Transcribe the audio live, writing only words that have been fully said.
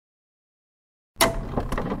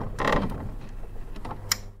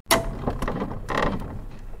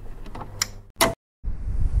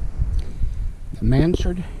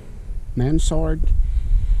Mansard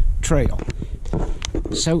Trail.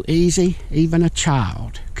 So easy, even a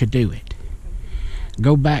child could do it.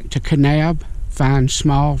 Go back to Knab, find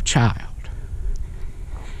small child.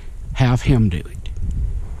 Have him do it.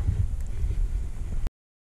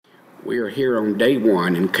 We are here on day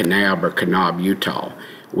one in Knab, Utah.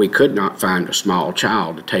 We could not find a small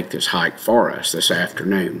child to take this hike for us this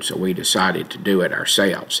afternoon, so we decided to do it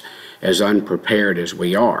ourselves. As unprepared as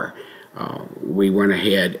we are, we went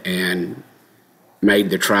ahead and made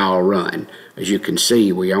the trial run. As you can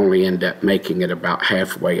see, we only end up making it about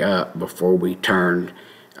halfway up before we turned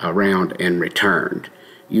around and returned.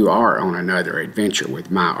 You are on another adventure with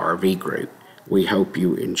my RV group. We hope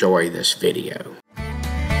you enjoy this video.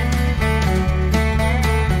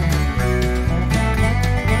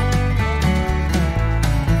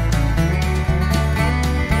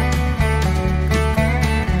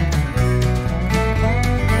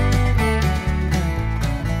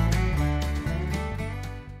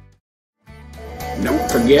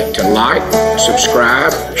 Don't forget to like,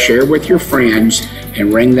 subscribe, share with your friends,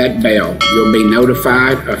 and ring that bell. You'll be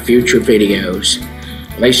notified of future videos.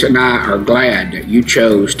 Lisa and I are glad that you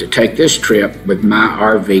chose to take this trip with my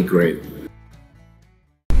RV group.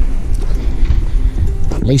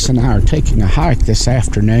 Lisa and I are taking a hike this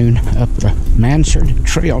afternoon up the Mansard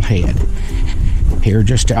Trailhead here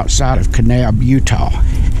just outside of Knab, Utah.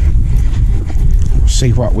 We'll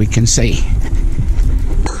see what we can see.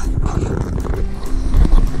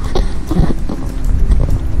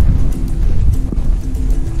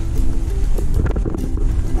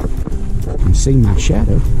 See my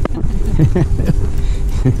shadow.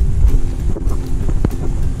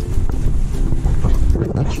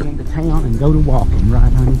 Let you into town and go to walking,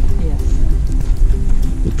 right, honey? Yes.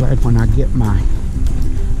 Be glad when I get my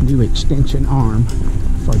new extension arm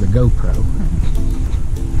for the GoPro.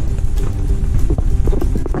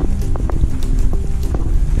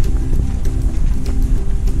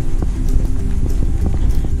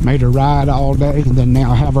 Made her ride all day and then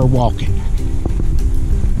now have her walking.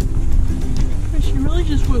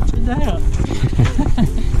 Just whipped it out.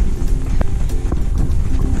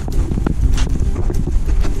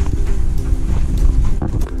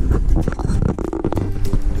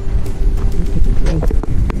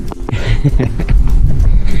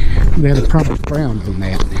 They'd have probably frowned on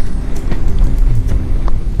that.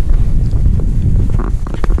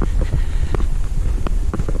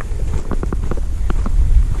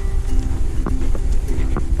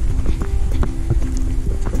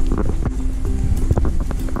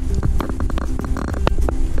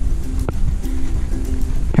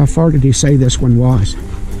 How far did he say this one was?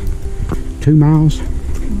 2 miles?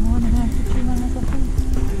 1.5 to 2 miles, I think.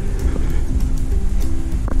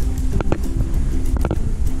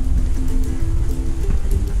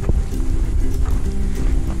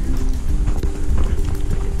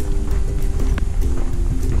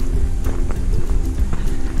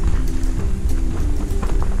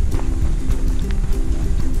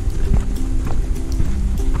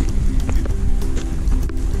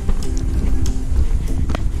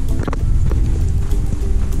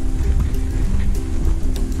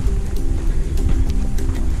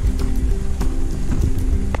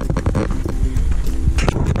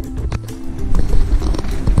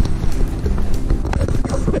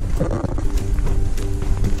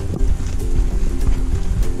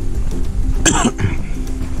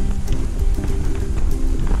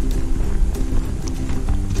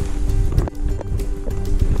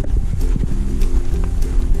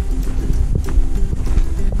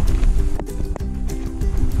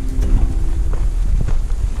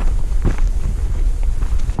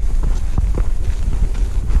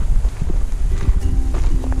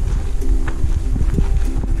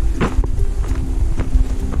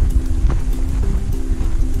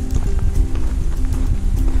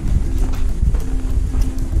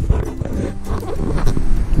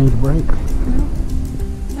 Need a break? No.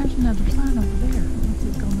 There's another sign over there. Looks like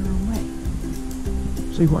it's going the wrong way.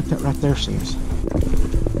 See what that right there says.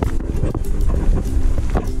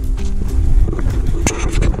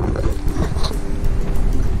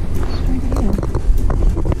 Straight ahead.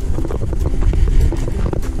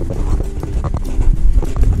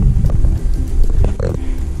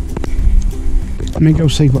 Let me go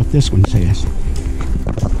see what this one says.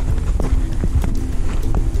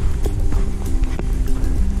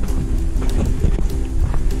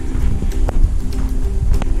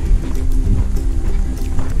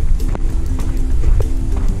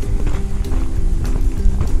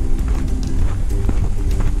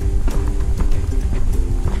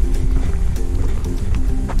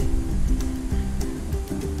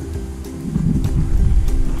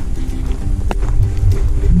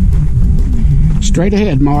 Straight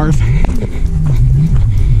ahead, Marv.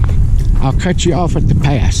 I'll cut you off at the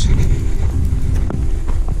pass.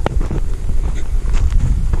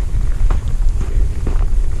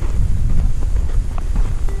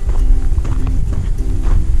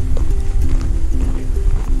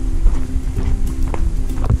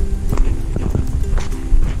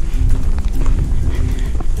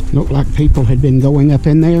 Looked like people had been going up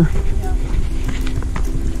in there,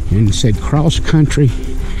 and it said cross-country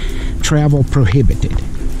travel prohibited.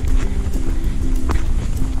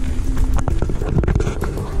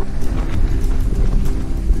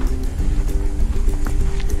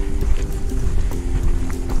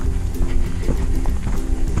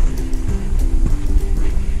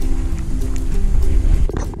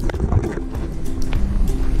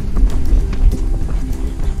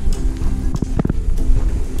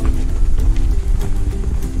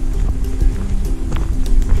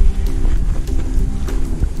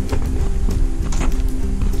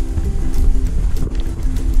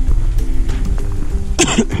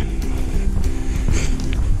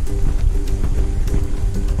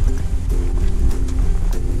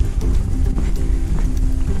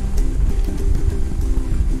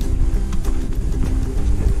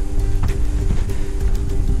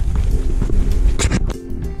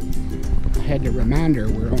 Had to remind her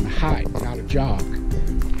we're on a hike, not a jog.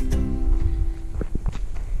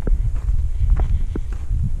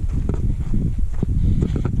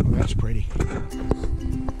 Oh, that's pretty.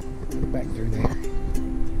 Look back through there.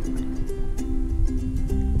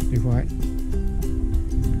 Do what?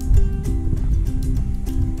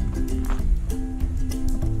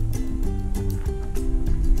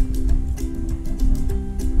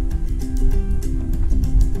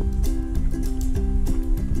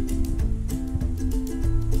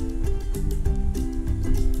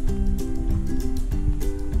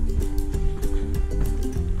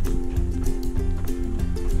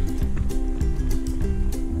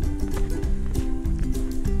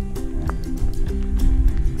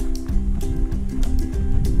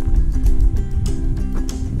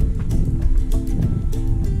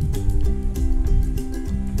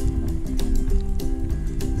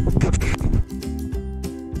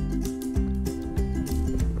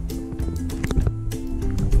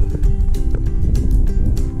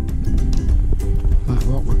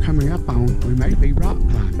 Coming up on, we may be rock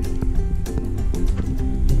climbing.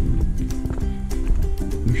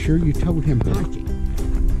 You sure you told him hiking?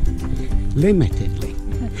 Limitedly.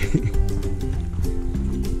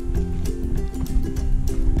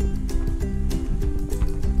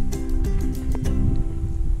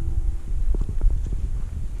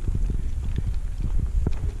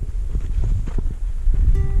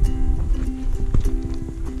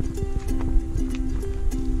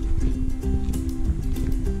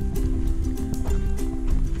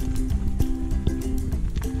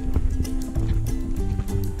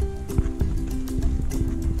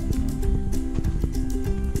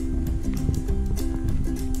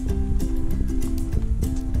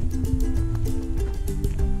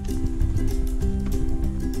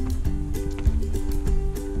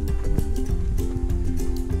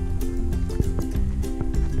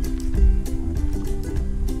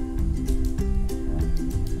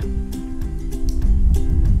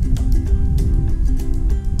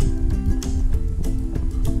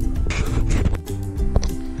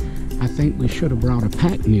 I think we should have brought a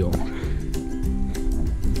pack mule.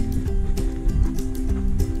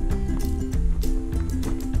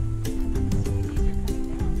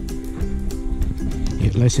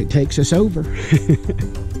 Unless it takes us over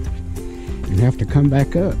and have to come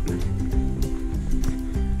back up.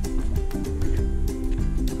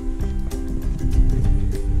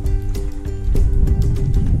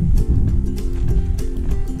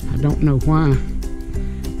 I don't know why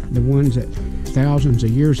the ones that thousands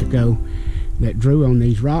of years ago that drew on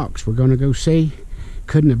these rocks we're going to go see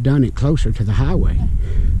couldn't have done it closer to the highway.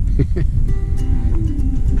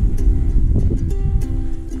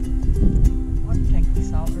 Water tank we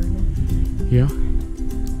saw earlier. Yeah.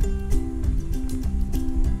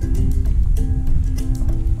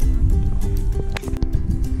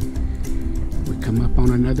 We come up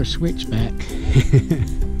on another switchback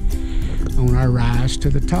on our rise to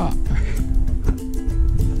the top.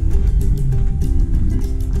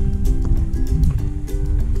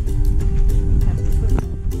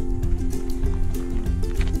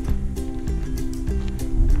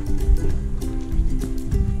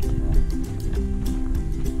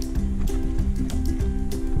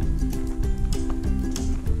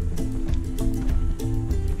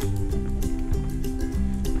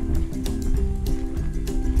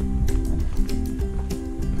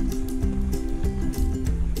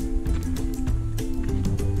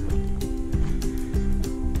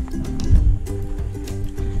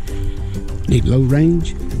 Need low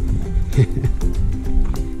range.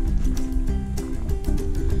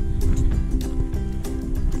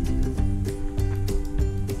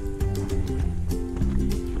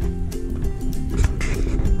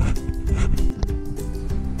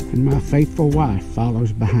 And my faithful wife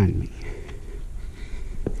follows behind me.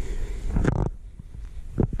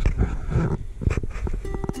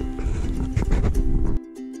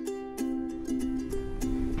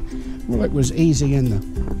 Well, it was easy in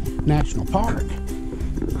the national park.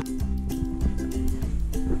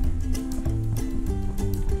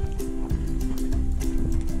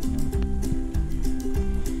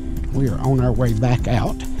 We are on our way back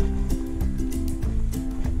out.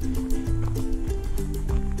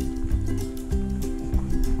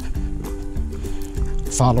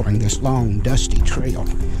 Following this long, dusty trail.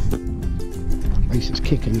 Lisa's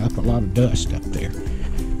kicking up a lot of dust up there.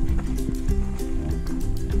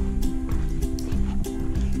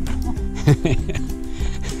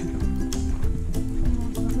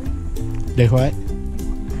 Do what?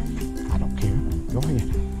 I don't care. Go ahead.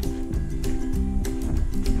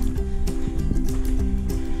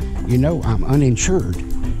 You know I'm uninsured.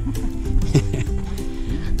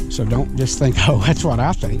 So don't just think, oh, that's what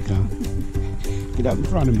I think. Get up in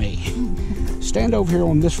front of me. Stand over here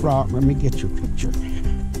on this rock. Let me get your picture.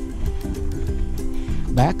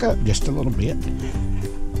 Back up just a little bit.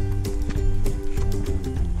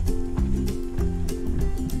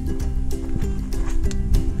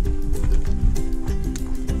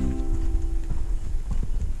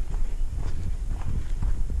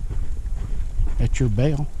 That's your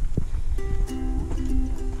bell.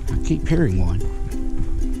 I keep hearing one.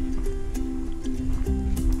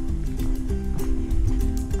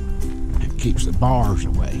 It keeps the bars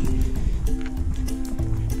away.